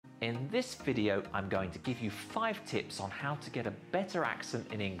In this video, I'm going to give you 5 tips on how to get a better accent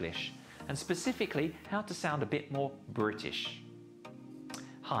in English, and specifically how to sound a bit more British.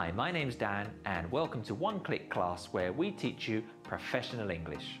 Hi, my name's Dan, and welcome to One Click Class, where we teach you professional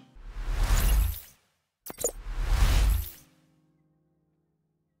English.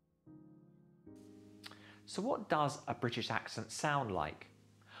 So what does a British accent sound like?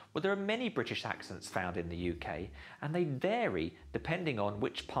 Well, there are many British accents found in the UK, and they vary depending on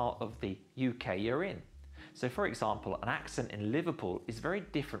which part of the UK you're in. So for example, an accent in Liverpool is very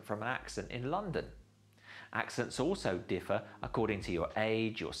different from an accent in London. Accents also differ according to your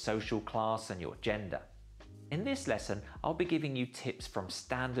age, your social class, and your gender. In this lesson, I'll be giving you tips from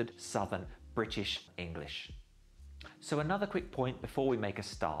standard Southern British English. So another quick point before we make a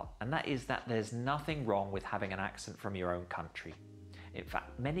start, and that is that there's nothing wrong with having an accent from your own country. In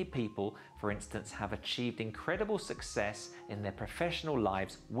fact, many people, for instance, have achieved incredible success in their professional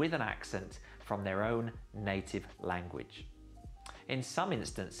lives with an accent from their own native language. In some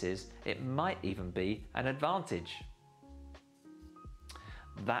instances, it might even be an advantage.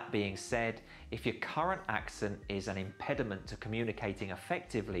 That being said, if your current accent is an impediment to communicating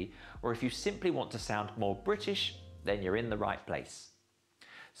effectively, or if you simply want to sound more British, then you're in the right place.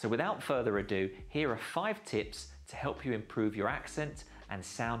 So without further ado, here are 5 tips to help you improve your accent and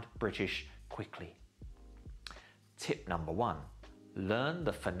sound British quickly. Tip number 1, learn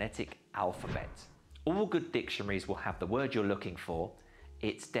the phonetic alphabet. All good dictionaries will have the word you're looking for,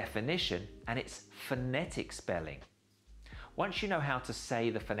 its definition, and its phonetic spelling. Once you know how to say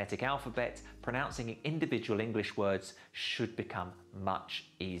the phonetic alphabet, pronouncing individual English words should become much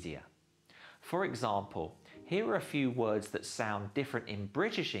easier. For example, here are a few words that sound different in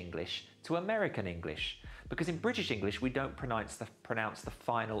British English to American English, because in British English we don't pronounce the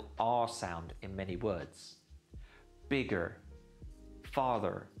final R sound in many words. Bigger,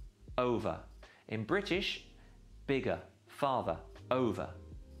 farther, over. In British, bigger, farther, over.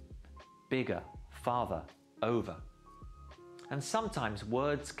 Bigger, farther, over. And sometimes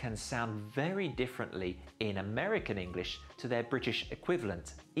words can sound very differently in American English to their British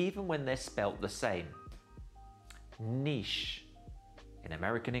equivalent, even when they're spelt the same. Niche. In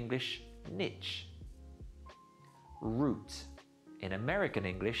American English, niche. Route. In American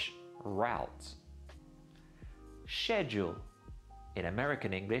English, route. Schedule. In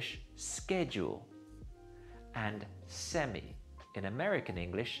American English, schedule. And semi. In American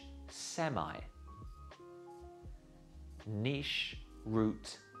English, semi. Niche,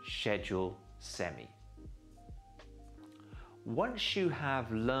 route, schedule, semi. Once you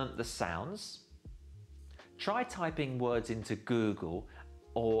have learnt the sounds, try typing words into Google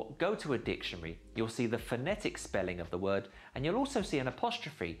or go to a dictionary. You'll see the phonetic spelling of the word, and you'll also see an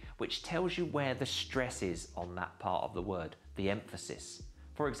apostrophe which tells you where the stress is on that part of the word, the emphasis.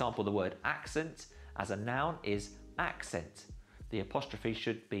 For example, the word accent as a noun is accent. The apostrophe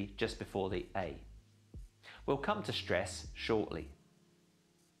should be just before the A. We'll come to stress shortly.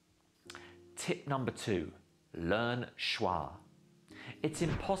 Tip number 2, learn schwa. It's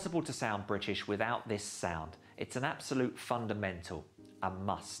impossible to sound British without this sound. It's an absolute fundamental, a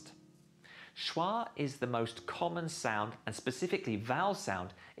must. Schwa is the most common sound, and specifically vowel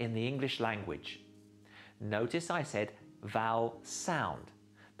sound, in the English language. Notice I said vowel sound,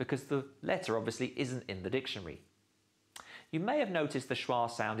 because the letter obviously isn't in the dictionary. You may have noticed the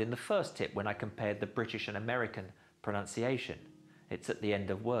schwa sound in the first tip when I compared the British and American pronunciation. It's at the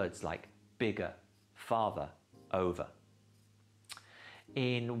end of words like bigger, farther, over.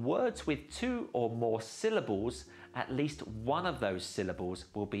 In words with 2 or more syllables, at least one of those syllables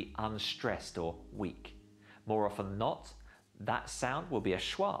will be unstressed or weak. More often than not, that sound will be a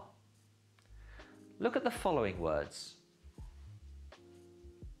schwa. Look at the following words.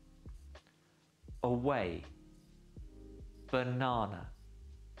 Away, banana,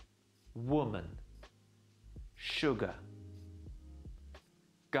 woman, sugar,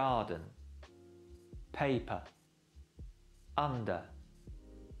 garden, paper, under,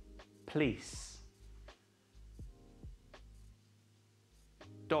 police,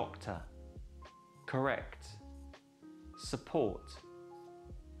 doctor, correct, support,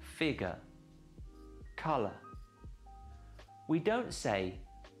 figure, colour. We don't say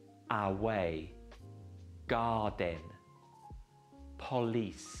away, garden,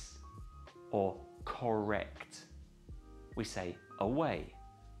 police, or correct. We say away,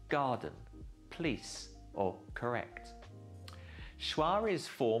 garden, police, or correct. Schwa is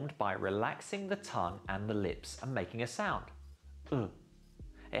formed by relaxing the tongue and the lips and making a sound.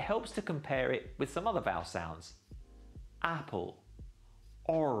 It helps to compare it with some other vowel sounds. Apple,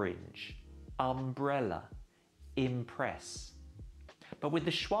 orange, umbrella, impress. But with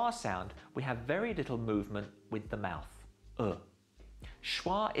the schwa sound, we have very little movement with the mouth.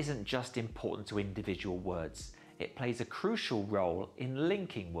 Schwa isn't just important to individual words, it plays a crucial role in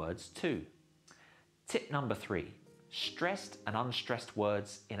linking words too. Tip number 3, stressed and unstressed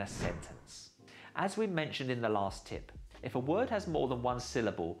words in a sentence. As we mentioned in the last tip, if a word has more than one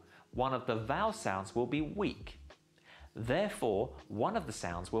syllable, one of the vowel sounds will be weak. Therefore, one of the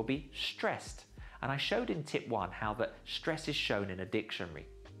sounds will be stressed. And I showed in tip 1 how that stress is shown in a dictionary.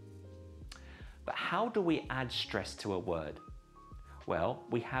 But how do we add stress to a word? Well,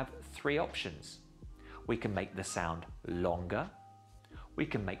 we have 3 options. We can make the sound longer, we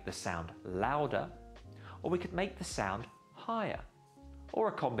can make the sound louder, or we could make the sound higher, or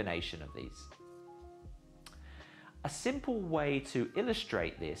a combination of these. A simple way to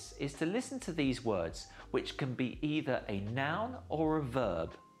illustrate this is to listen to these words, which can be either a noun or a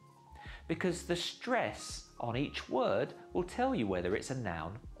verb, because the stress on each word will tell you whether it's a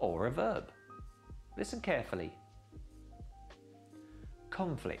noun or a verb. Listen carefully.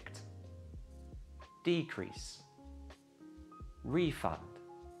 Conflict, decrease, refund.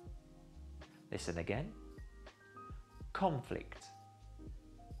 Listen again. Conflict,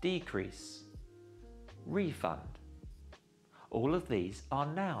 decrease, refund. All of these are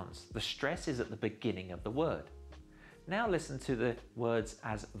nouns. The stress is at the beginning of the word. Now listen to the words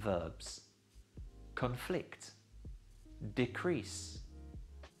as verbs. Conflict, decrease,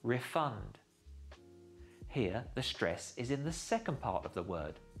 refund. Here the stress is in the second part of the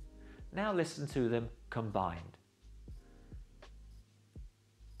word. Now listen to them combined.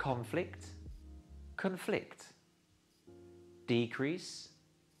 Conflict, conflict, decrease,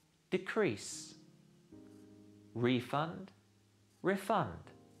 decrease, refund,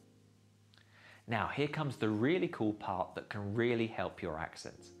 refund. Now here comes the really cool part that can really help your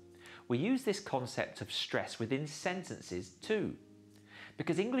accent. We use this concept of stress within sentences too,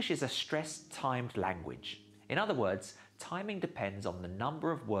 because English is a stress-timed language. In other words, timing depends on the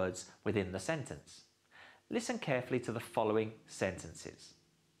number of words within the sentence. Listen carefully to the following sentences.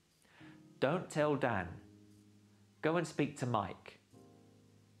 Don't tell Dan. Go and speak to Mike.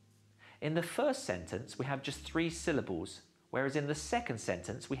 In the first sentence, we have just 3 syllables, whereas in the second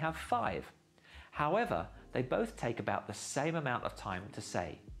sentence, we have 5. However, they both take about the same amount of time to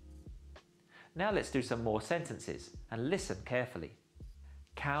say. Now let's do some more sentences and listen carefully.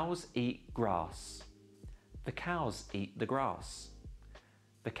 Cows eat grass. The cows eat the grass.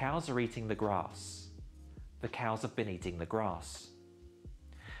 The cows are eating the grass. The cows have been eating the grass.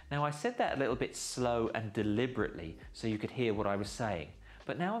 Now I said that a little bit slow and deliberately so you could hear what I was saying,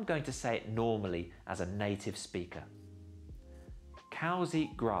 but now I'm going to say it normally as a native speaker. Cows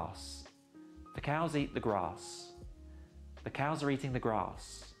eat grass. The cows eat the grass. The cows are eating the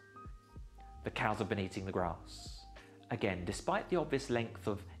grass. The cows have been eating the grass. Again, despite the obvious length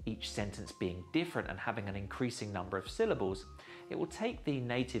of each sentence being different and having an increasing number of syllables, it will take the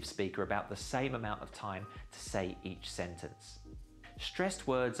native speaker about the same amount of time to say each sentence. Stressed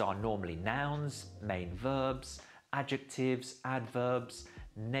words are normally nouns, main verbs, adjectives, adverbs,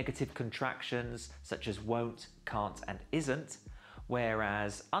 negative contractions such as won't, can't and isn't,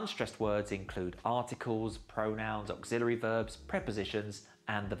 whereas unstressed words include articles, pronouns, auxiliary verbs, prepositions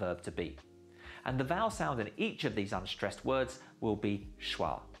and the verb to be. And the vowel sound in each of these unstressed words will be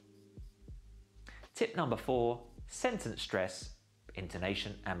schwa. Tip number 4, sentence stress,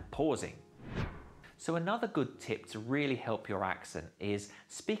 intonation and pausing. So another good tip to really help your accent is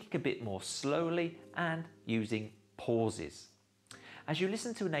speaking a bit more slowly and using pauses. As you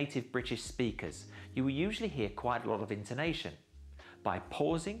listen to native British speakers, you will usually hear quite a lot of intonation. By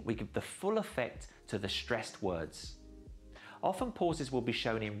pausing, we give the full effect to the stressed words. Often pauses will be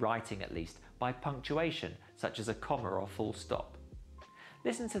shown in writing at least by punctuation, such as a comma or full stop.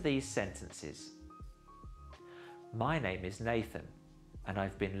 Listen to these sentences. My name is Nathan, and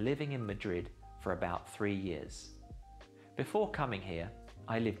I've been living in Madrid for about 3 years. Before coming here,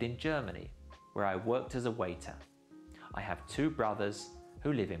 I lived in Germany, where I worked as a waiter. I have 2 brothers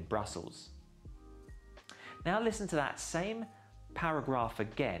who live in Brussels. Now listen to that same paragraph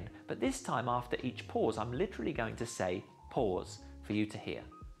again, but this time after each pause, I'm literally going to say pause for you to hear.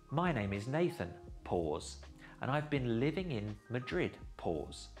 My name is Nathan, pause, and I've been living in Madrid,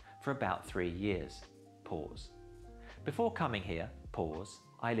 pause, for about 3 years, pause. Before coming here, pause,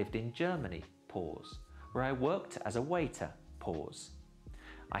 I lived in Germany, pause, where I worked as a waiter, pause.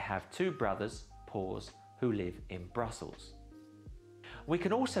 I have 2 brothers, pause, who live in Brussels. We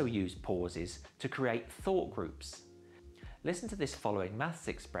can also use pauses to create thought groups. Listen to this following maths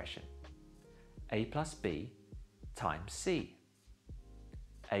expression. A plus B times C.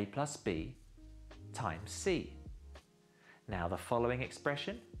 A plus B times C. Now the following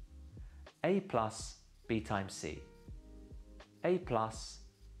expression, A plus B times C. A plus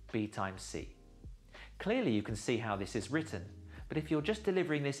B times C. Clearly you can see how this is written, but if you're just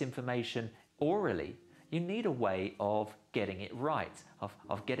delivering this information orally, you need a way of getting it right,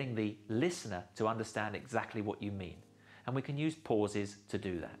 of getting the listener to understand exactly what you mean. And we can use pauses to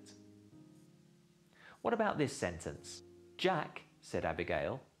do that. What about this sentence? Jack, said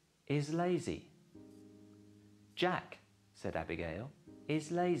Abigail, is lazy. Jack, said Abigail,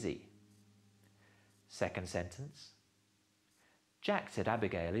 is lazy. Second sentence. Jack said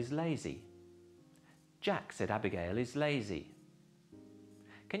Abigail is lazy. Jack said Abigail is lazy.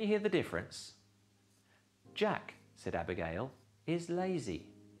 Can you hear the difference? Jack, said Abigail, is lazy.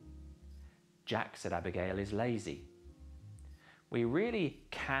 Jack said Abigail is lazy. We really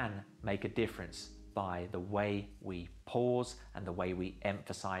can make a difference by the way we pause and the way we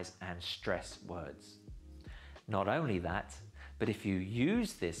emphasize and stress words. Not only that, but if you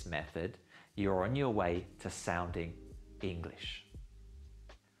use this method, you're on your way to sounding English.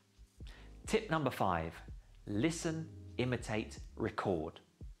 Tip number 5, listen, imitate, record.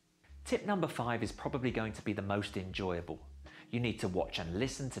 Tip number 5 is probably going to be the most enjoyable. You need to watch and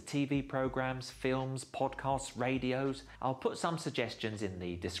listen to TV programs, films, podcasts, radios. I'll put some suggestions in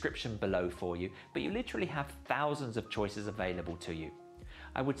the description below for you, but you literally have thousands of choices available to you.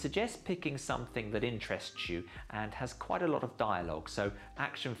 I would suggest picking something that interests you and has quite a lot of dialogue, so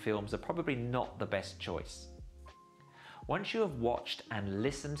action films are probably not the best choice. Once you have watched and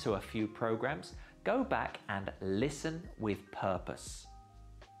listened to a few programs, go back and listen with purpose.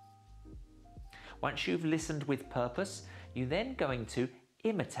 Once you've listened with purpose, you're then going to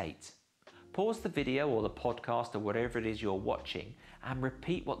imitate. Pause the video or the podcast or whatever it is you're watching and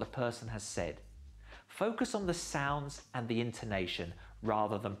repeat what the person has said. Focus on the sounds and the intonation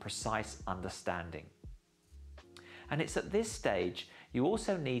rather than precise understanding. And it's at this stage you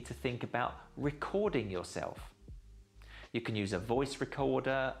also need to think about recording yourself. You can use a voice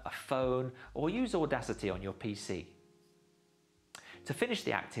recorder, a phone, or use Audacity on your PC. To finish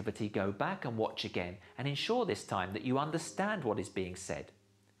the activity, go back and watch again and ensure this time that you understand what is being said.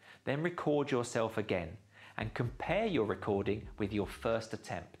 Then record yourself again and compare your recording with your first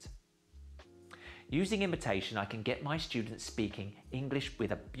attempt. Using imitation, I can get my students speaking English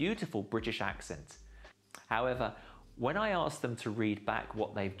with a beautiful British accent. However, when I ask them to read back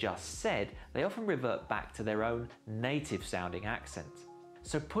what they've just said, they often revert back to their own native sounding accent.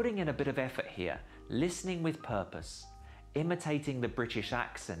 So putting in a bit of effort here, listening with purpose, imitating the British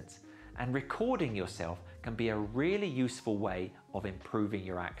accent, and recording yourself can be a really useful way of improving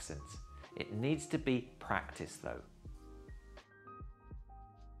your accent. It needs to be practiced though.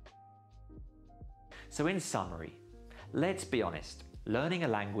 So in summary, let's be honest, learning a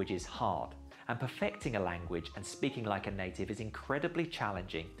language is hard, and perfecting a language and speaking like a native is incredibly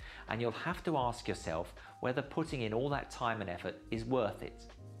challenging, and you'll have to ask yourself whether putting in all that time and effort is worth it.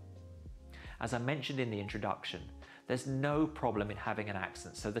 As I mentioned in the introduction, there's no problem in having an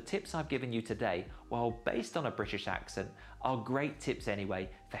accent, so the tips I've given you today, while based on a British accent, are great tips anyway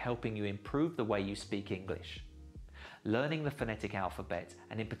for helping you improve the way you speak English. Learning the phonetic alphabet,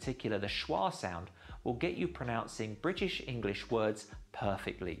 and in particular the schwa sound, will get you pronouncing British English words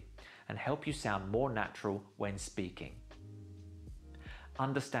perfectly and help you sound more natural when speaking.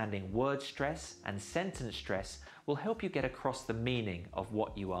 Understanding word stress and sentence stress will help you get across the meaning of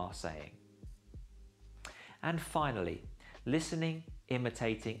what you are saying. And finally, listening,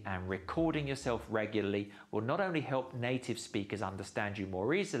 imitating and recording yourself regularly will not only help native speakers understand you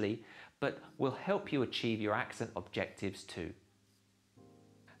more easily, but will help you achieve your accent objectives too.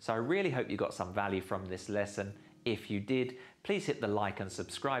 So I really hope you got some value from this lesson. If you did, please hit the like and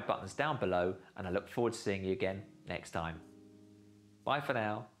subscribe buttons down below, and I look forward to seeing you again next time. Bye for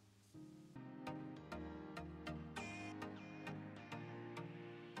now.